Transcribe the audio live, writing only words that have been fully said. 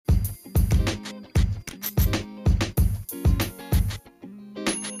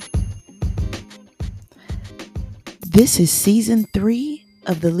This is season 3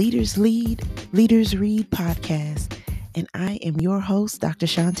 of the Leaders Read podcast, and I am your host, Dr.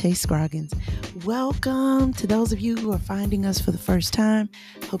 Shantae Scroggins. Welcome to those of you who are finding us for the first time.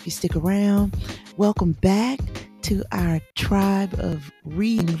 Hope you stick around. Welcome back to our tribe of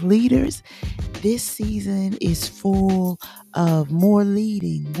reading leaders. This season is full of more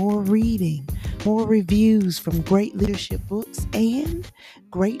leading, more reading, more reviews from great leadership books and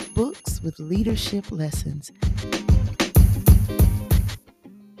great books with leadership lessons.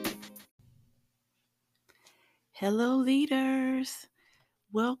 Hello, leaders.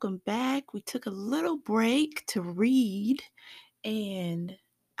 Welcome back. We took a little break to read, and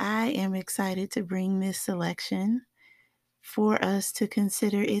I am excited to bring this selection for us to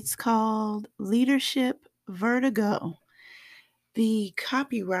consider. It's called Leadership Vertigo. The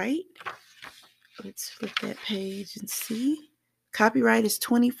copyright, let's flip that page and see. Copyright is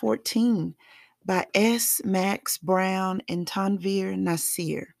 2014 by S. Max Brown and Tanveer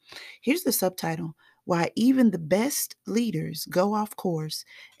Naseer. Here's the subtitle: Why Even the Best Leaders Go Off Course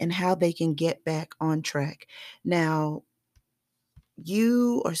and How They Can Get Back on Track. Now,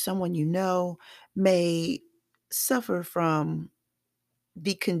 you or someone you know may suffer from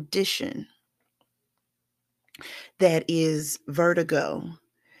the condition that is vertigo.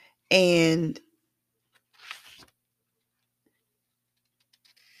 And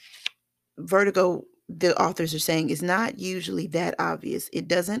vertigo, the authors are saying, is not usually that obvious. It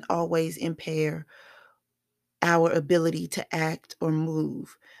doesn't always impair our ability to act or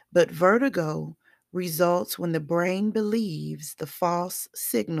move, but vertigo results when the brain believes the false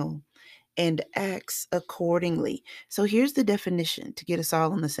signal and acts accordingly. So here's the definition to get us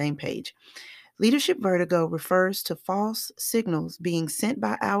all on the same page. Leadership vertigo refers to false signals being sent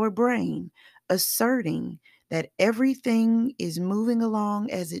by our brain, asserting that everything is moving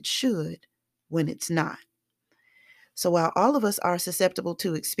along as it should when it's not. So while all of us are susceptible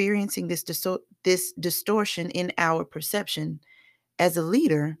to experiencing this distortion in our perception, as a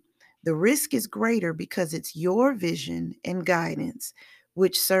leader, the risk is greater because it's your vision and guidance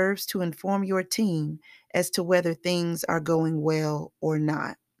which serves to inform your team as to whether things are going well or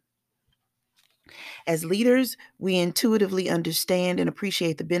not. As leaders, we intuitively understand and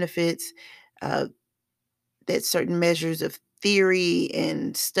appreciate the benefits that certain measures of theory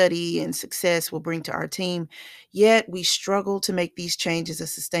and study and success will bring to our team, yet we struggle to make these changes a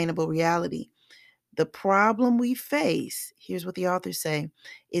sustainable reality. The problem we face, here's what the authors say,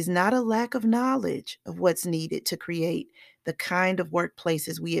 is not a lack of knowledge of what's needed to create the kind of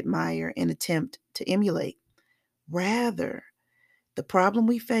workplaces we admire and attempt to emulate. Rather, the problem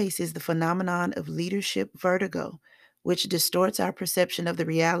we face is the phenomenon of leadership vertigo, which distorts our perception of the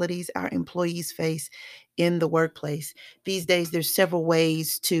realities our employees face in the workplace. These days, there's several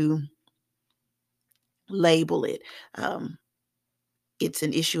ways to label it. It's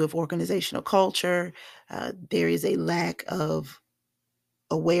an issue of organizational culture. There is a lack of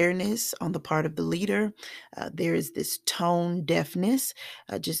awareness on the part of the leader. There is this tone deafness,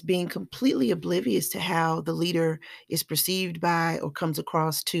 just being completely oblivious to how the leader is perceived by or comes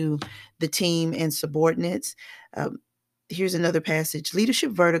across to the team and subordinates. Here's another passage.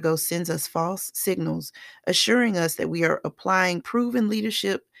 Leadership vertigo sends us false signals, assuring us that we are applying proven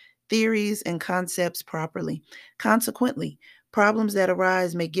leadership theories and concepts properly. Consequently, problems that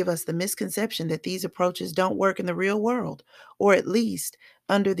arise may give us the misconception that these approaches don't work in the real world, or at least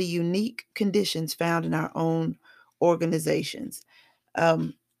under the unique conditions found in our own organizations.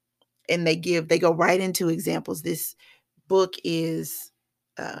 And they go right into examples. This book is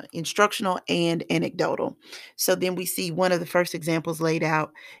instructional and anecdotal. So then we see one of the first examples laid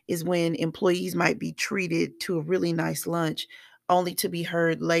out is when employees might be treated to a really nice lunch, only to be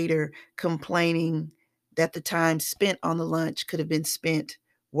heard later complaining that the time spent on the lunch could have been spent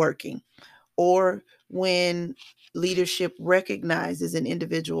working. Or when leadership recognizes an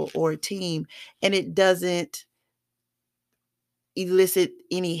individual or a team and it doesn't elicit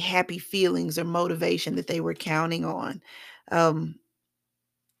any happy feelings or motivation that they were counting on.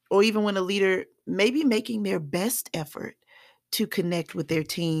 Or even when a leader may be making their best effort to connect with their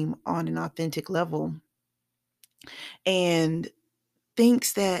team on an authentic level and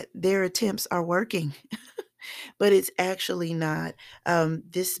thinks that their attempts are working, but it's actually not.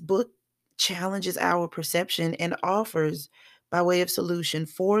 This book challenges our perception and offers, by way of solution,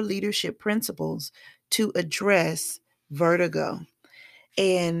 4 leadership principles to address vertigo.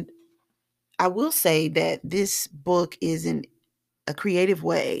 And I will say that this book is a creative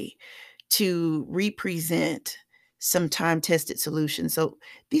way to represent some time-tested solutions. So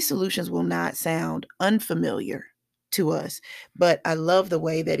these solutions will not sound unfamiliar to us, but I love the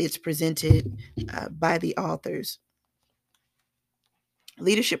way that it's presented by the authors.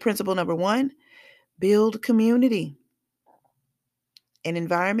 Leadership principle number 1, build community. An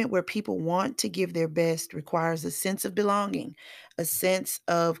environment where people want to give their best requires a sense of belonging, a sense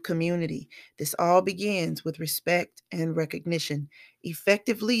of community. This all begins with respect and recognition.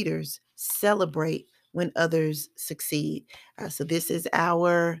 Effective leaders celebrate when others succeed. So, this is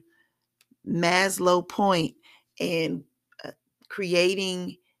our Maslow point, and uh,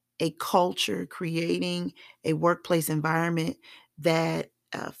 creating a culture, creating a workplace environment that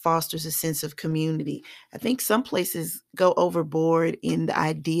fosters a sense of community. I think some places go overboard in the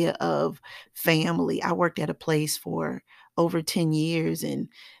idea of family. I worked at a place for over 10 years, and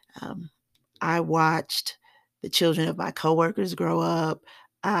um, I watched the children of my coworkers grow up.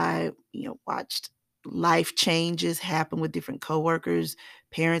 I, watched life changes happen with different coworkers.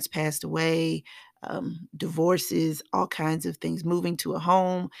 Parents passed away, divorces, all kinds of things, moving to a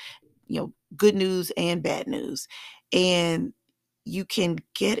home, good news and bad news. And you can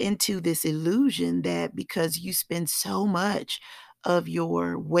get into this illusion that because you spend so much of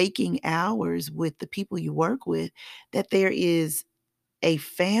your waking hours with the people you work with, that there is a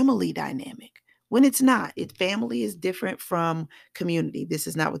family dynamic, when it's not. Family is different from community. This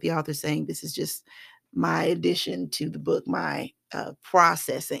is not what the author's saying. This is just my addition to the book, my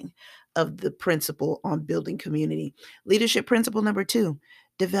processing of the principle on building community. Leadership principle number 2,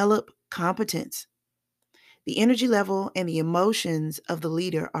 develop competence. The energy level and the emotions of the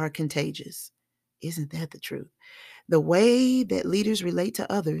leader are contagious. Isn't that the truth? The way that leaders relate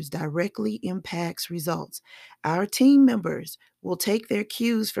to others directly impacts results. Our team members will take their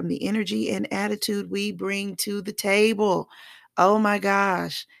cues from the energy and attitude we bring to the table. Oh my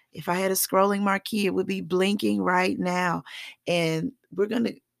gosh, if I had a scrolling marquee, it would be blinking right now. And we're going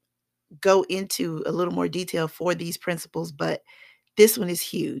to go into a little more detail for these principles, but this one is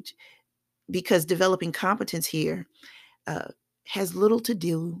huge because developing competence here uh, has little to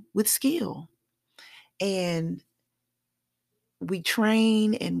do with skill. And we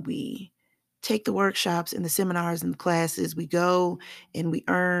train and we take the workshops and the seminars and the classes. We go and we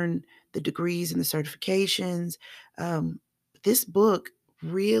earn the degrees and the certifications. This book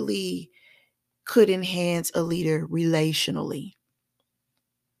really could enhance a leader relationally.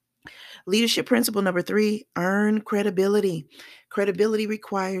 Leadership principle number 3, earn credibility. Credibility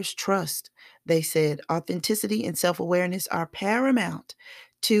requires trust. They said authenticity and self-awareness are paramount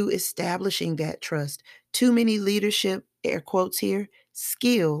to establishing that trust. Too many leadership, air quotes here,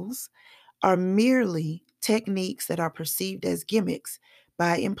 skills are merely techniques that are perceived as gimmicks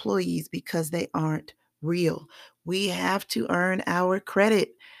by employees because they aren't real. We have to earn our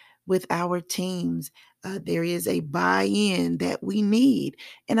credit with our teams. There is a buy-in that we need.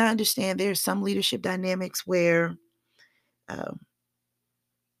 And I understand there's some leadership dynamics where uh,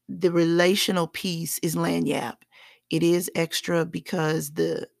 the relational piece is lagniappe. It is extra because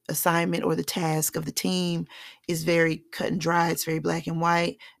the assignment or the task of the team is very cut and dry. It's very black and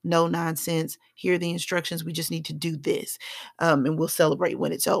white, no nonsense. Here are the instructions. We just need to do this, and we'll celebrate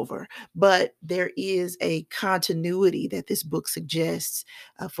when it's over. But there is a continuity that this book suggests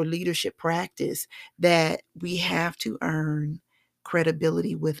for leadership practice, that we have to earn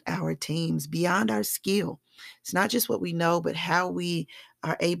credibility with our teams beyond our skill. It's not just what we know, but how we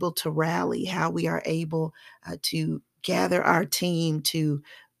are able to rally, how we are able to gather our team, to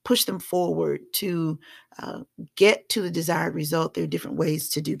push them forward, to get to the desired result. There are different ways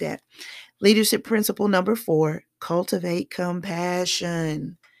to do that. Leadership principle number 4, cultivate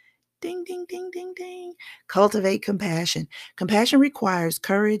compassion. Ding, ding, ding, ding, ding. Cultivate compassion. Compassion requires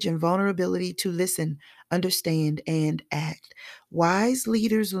courage and vulnerability to listen, understand, and act. Wise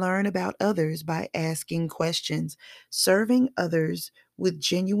leaders learn about others by asking questions. Serving others with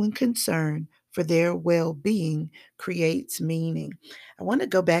genuine concern for their well being creates meaning. I want to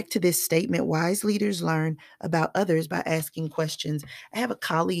go back to this statement: wise leaders learn about others by asking questions. I have a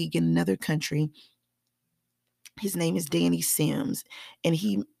colleague in another country. His name is Danny Sims, and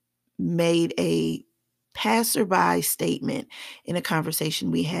he made a passerby statement in a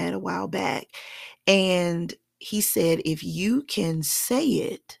conversation we had a while back. And he said, if you can say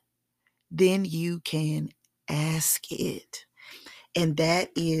it, then you can ask it. And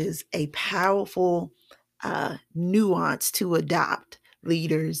that is a powerful nuance to adopt,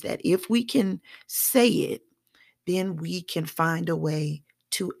 leaders, that if we can say it, then we can find a way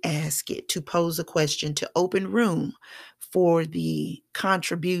to ask it, to pose a question, to open room for the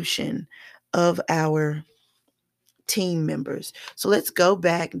contribution of our team members. So let's go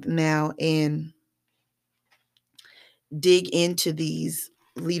back now and dig into these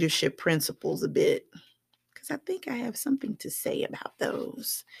leadership principles a bit, because I think I have something to say about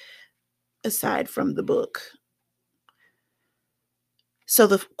those aside from the book. So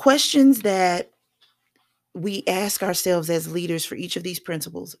the questions that we ask ourselves as leaders for each of these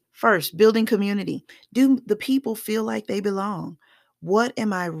principles. First, building community. Do the people feel like they belong? What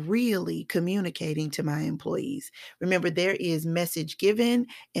am I really communicating to my employees? Remember, there is message given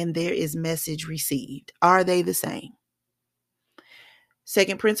and there is message received. Are they the same?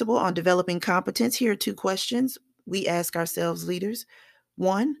 Second principle on developing competence. Here are two questions we ask ourselves, leaders.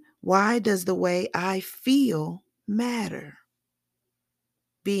 One, why does the way I feel matter?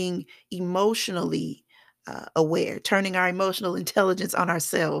 Being emotionally aware, turning our emotional intelligence on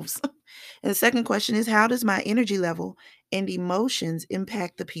ourselves. And the second question is, how does my energy level and emotions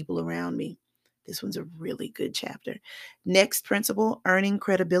impact the people around me? This one's a really good chapter. Next principle, earning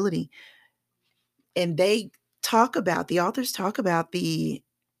credibility. And the authors talk about the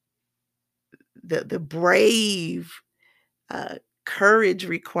brave uh, courage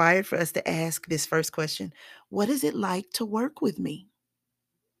required for us to ask this first question. What is it like to work with me?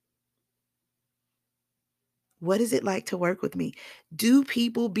 What is it like to work with me? Do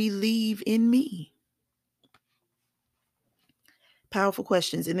people believe in me? Powerful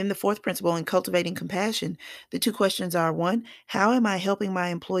questions. And then the fourth principle in cultivating compassion, the two questions are: one, how am I helping my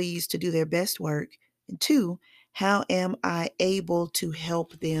employees to do their best work? And two, how am I able to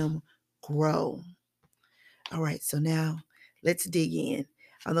help them grow? All right, so now let's dig in.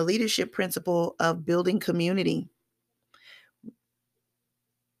 On the leadership principle of building community,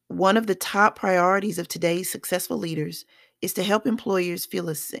 one of the top priorities of today's successful leaders is to help employees feel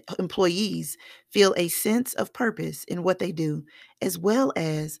a sense of purpose in what they do, as well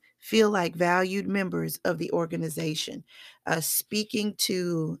as feel like valued members of the organization. Speaking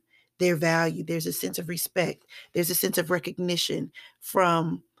to their value, there's a sense of respect, there's a sense of recognition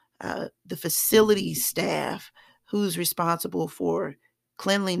from the facility staff who's responsible for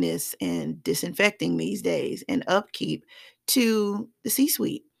cleanliness and disinfecting these days and upkeep, to the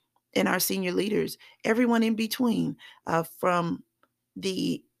C-suite and our senior leaders, everyone in between, from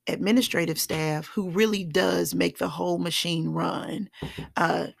the administrative staff who really does make the whole machine run,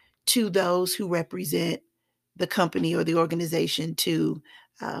 uh, to those who represent the company or the organization, to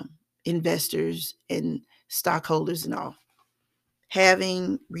um, investors and stockholders and all.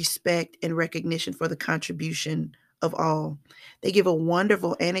 Having respect and recognition for the contribution of all. They give a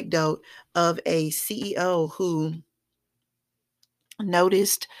wonderful anecdote of a CEO who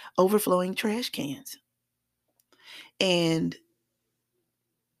noticed overflowing trash cans and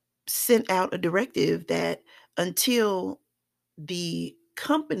sent out a directive that until the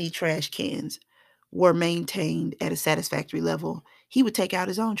company trash cans were maintained at a satisfactory level, he would take out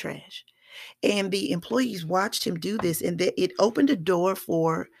his own trash. And the employees watched him do this, and it opened a door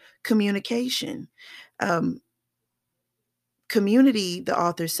for communication. Um, Community, the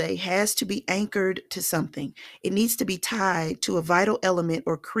authors say, has to be anchored to something. It needs to be tied to a vital element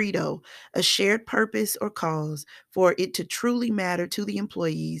or credo, a shared purpose or cause for it to truly matter to the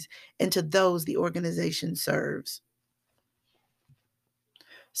employees and to those the organization serves.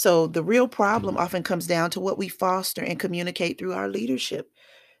 So the real problem often comes down to what we foster and communicate through our leadership.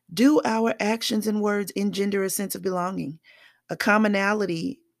 Do our actions and words engender a sense of belonging, a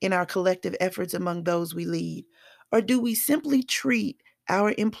commonality in our collective efforts among those we lead? Or do we simply treat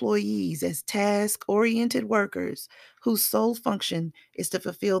our employees as task oriented workers whose sole function is to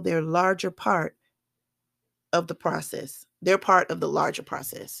fulfill their larger part of the process, their part of the larger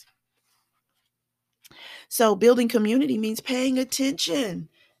process? So building community means paying attention.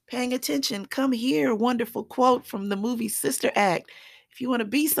 Paying attention. Come here, wonderful quote from the movie Sister Act. If you want to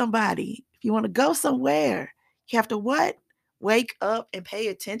be somebody, if you want to go somewhere, you have to what? Wake up and pay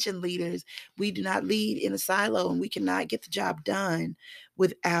attention, leaders. We do not lead in a silo, and we cannot get the job done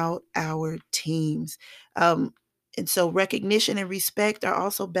without our teams. And so recognition and respect are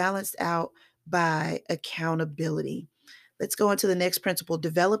also balanced out by accountability. Let's go on to the next principle,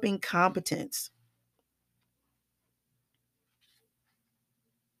 developing competence.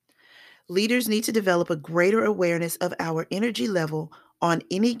 Leaders need to develop a greater awareness of our energy level on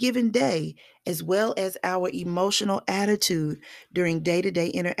any given day, as well as our emotional attitude during day to day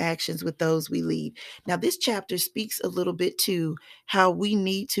interactions with those we lead. Now, this chapter speaks a little bit to how we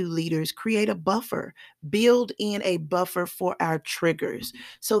need to, leaders, create a buffer, build in a buffer for our triggers.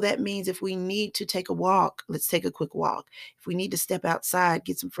 So that means if we need to take a walk, let's take a quick walk. If we need to step outside,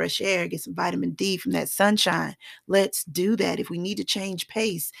 get some fresh air, get some vitamin D from that sunshine, let's do that. If we need to change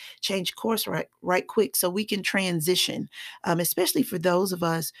pace, change course right quick so we can transition, especially for those of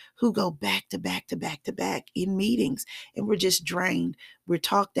us who go back to back to back to back in meetings and we're just drained. We're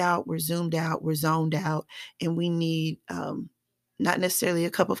talked out, we're zoomed out, we're zoned out, and we need not necessarily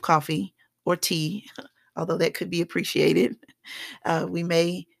a cup of coffee or tea, although that could be appreciated. We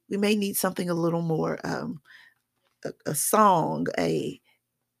may need something a little more, a song, a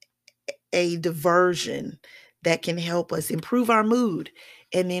diversion that can help us improve our mood,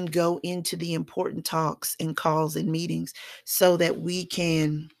 and then go into the important talks and calls and meetings so that we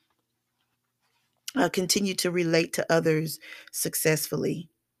can continue to relate to others successfully.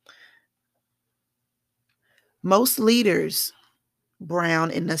 Most leaders,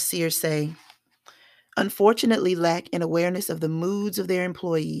 Brown and Naseer say, unfortunately lack an awareness of the moods of their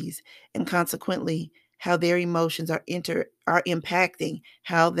employees and consequently how their emotions are impacting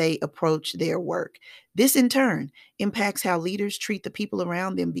how they approach their work. This in turn impacts how leaders treat the people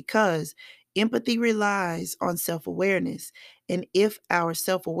around them because empathy relies on self-awareness, and if our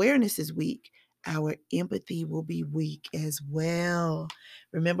self-awareness is weak, our empathy will be weak as well.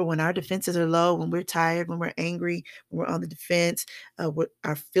 Remember, when our defenses are low, when we're tired, when we're angry, when we're on the defense,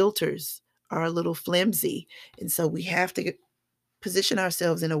 our filters are a little flimsy. And so we have to position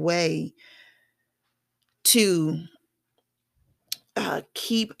ourselves in a way to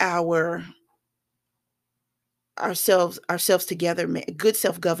keep ourselves together. Good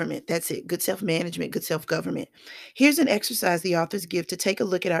self-government, that's it. Good self-management, good self-government. Here's an exercise the authors give to take a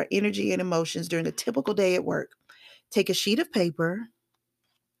look at our energy and emotions during a typical day at work. Take a sheet of paper,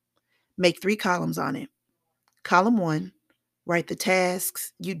 make 3 columns on it. Column 1, write the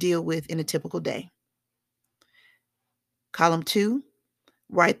tasks you deal with in a typical day. Column 2,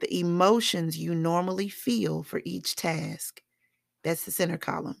 write the emotions you normally feel for each task. That's the center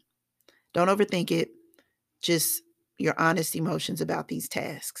column. Don't overthink it, just your honest emotions about these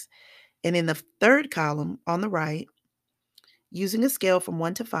tasks. And in the third column on the right, using a scale from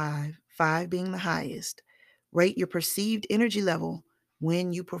 1 to 5, 5 being the highest, rate your perceived energy level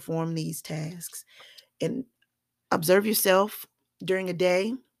when you perform these tasks. And observe yourself during a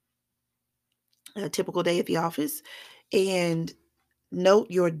typical day at the office, and note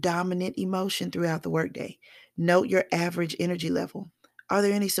your dominant emotion throughout the workday. Note your average energy level. Are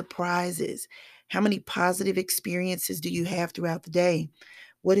there any surprises? How many positive experiences do you have throughout the day?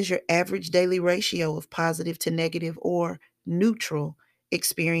 What is your average daily ratio of positive to negative or neutral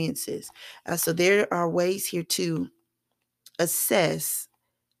experiences? So there are ways here to assess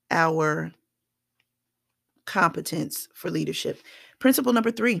our competence for leadership. Principle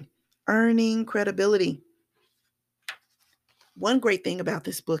number 3, earning credibility. One great thing about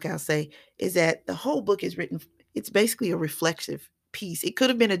this book, I'll say, is that the whole book is written, it's basically a reflexive piece. It could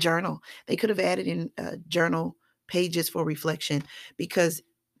have been a journal. They could have added in journal pages for reflection, because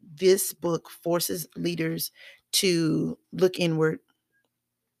this book forces leaders to look inward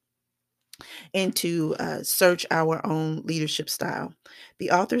and to search our own leadership style.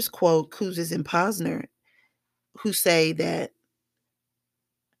 The authors quote Kouzes and Posner, who say that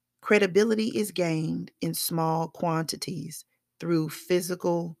credibility is gained in small quantities through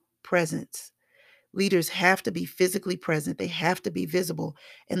physical presence. Leaders have to be physically present, they have to be visible,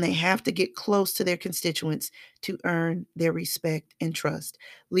 and they have to get close to their constituents to earn their respect and trust.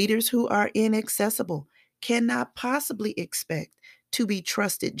 Leaders who are inaccessible cannot possibly expect to be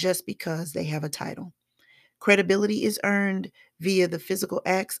trusted just because they have a title. Credibility is earned via the physical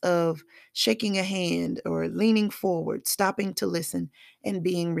acts of shaking a hand or leaning forward, stopping to listen, and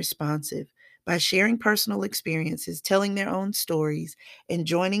being responsive. By sharing personal experiences, telling their own stories, and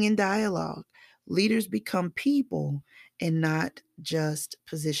joining in dialogue, leaders become people and not just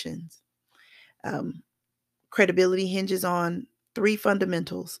positions. Um, Credibility hinges on 3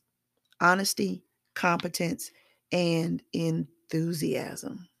 fundamentals: honesty, competence, and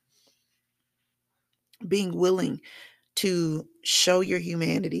enthusiasm. Being willing to show your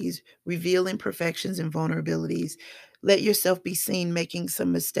humanities, reveal imperfections and vulnerabilities. Let yourself be seen making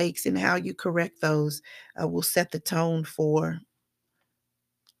some mistakes, and how you correct those will set the tone for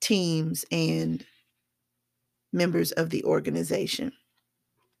teams and members of the organization.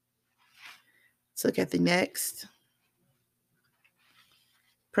 Let's look at the next.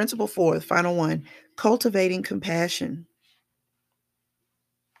 Principle 4, the final one, cultivating compassion.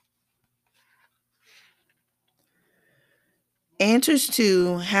 Answers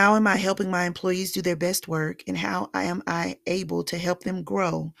to how am I helping my employees do their best work and how am I able to help them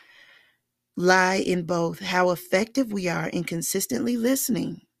grow lie in both how effective we are in consistently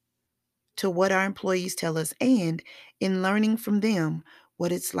listening to what our employees tell us and in learning from them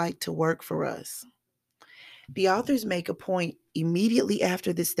what it's like to work for us. The authors make a point immediately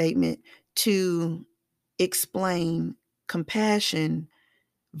after this statement to explain compassion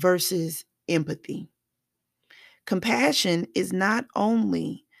versus empathy. Compassion is not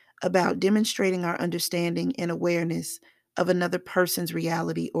only about demonstrating our understanding and awareness of another person's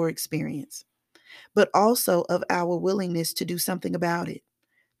reality or experience. but also of our willingness to do something about it,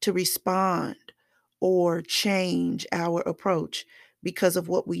 to respond or change our approach because of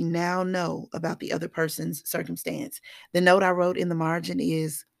what we now know about the other person's circumstance. The note I wrote in the margin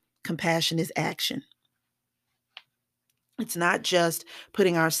is compassion is action. It's not just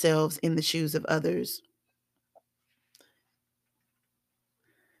putting ourselves in the shoes of others.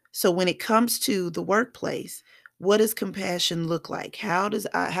 So when it comes to the workplace, what does compassion look like? How is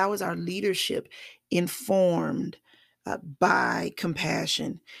our leadership informed by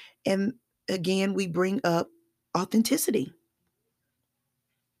compassion? And again, we bring up authenticity,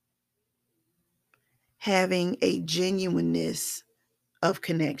 having a genuineness of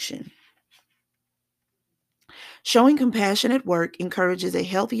connection. Showing compassion at work encourages a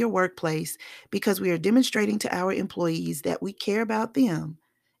healthier workplace because we are demonstrating to our employees that we care about them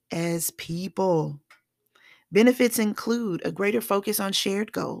as people. Benefits include a greater focus on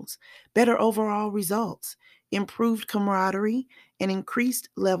shared goals, better overall results, improved camaraderie, and increased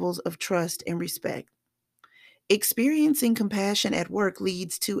levels of trust and respect. Experiencing compassion at work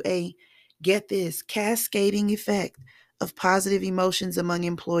leads to a, get this, cascading effect of positive emotions among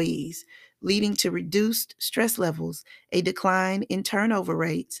employees, leading to reduced stress levels, a decline in turnover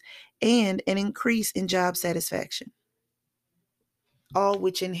rates, and an increase in job satisfaction, all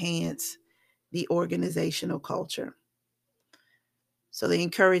which enhance the organizational culture. So they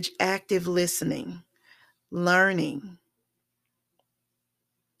encourage active listening, learning,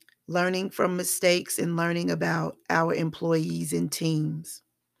 learning from mistakes and learning about our employees and teams.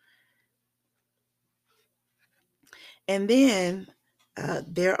 And then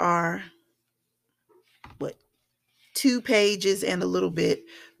there are what 2 pages and a little bit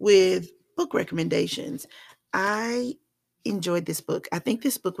with book recommendations. I enjoyed this book. I think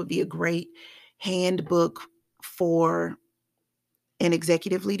this book would be a great handbook for an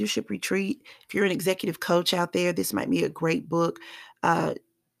executive leadership retreat. If you're an executive coach out there, this might be a great book uh,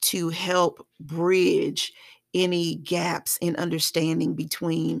 to help bridge any gaps in understanding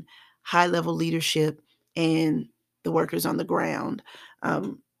between high level leadership and the workers on the ground.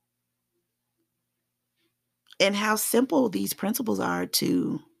 And how simple these principles are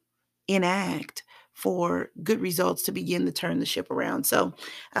to enact for good results to begin to turn the ship around. So,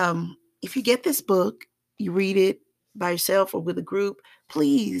 if you get this book, you read it by yourself or with a group,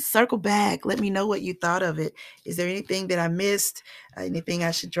 please circle back. Let me know what you thought of it. Is there anything that I missed? Anything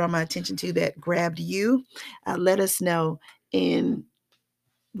I should draw my attention to that grabbed you? Let us know. And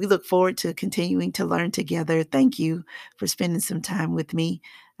we look forward to continuing to learn together. Thank you for spending some time with me.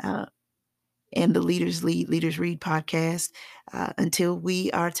 And the Leaders Lead, Leaders Read podcast. Until we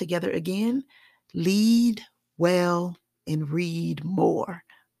are together again, lead well and read more.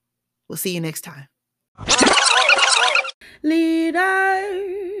 We'll see you next time. Leaders,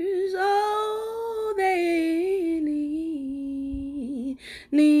 oh, they lead.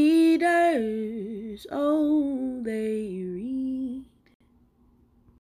 Leaders, oh, they read.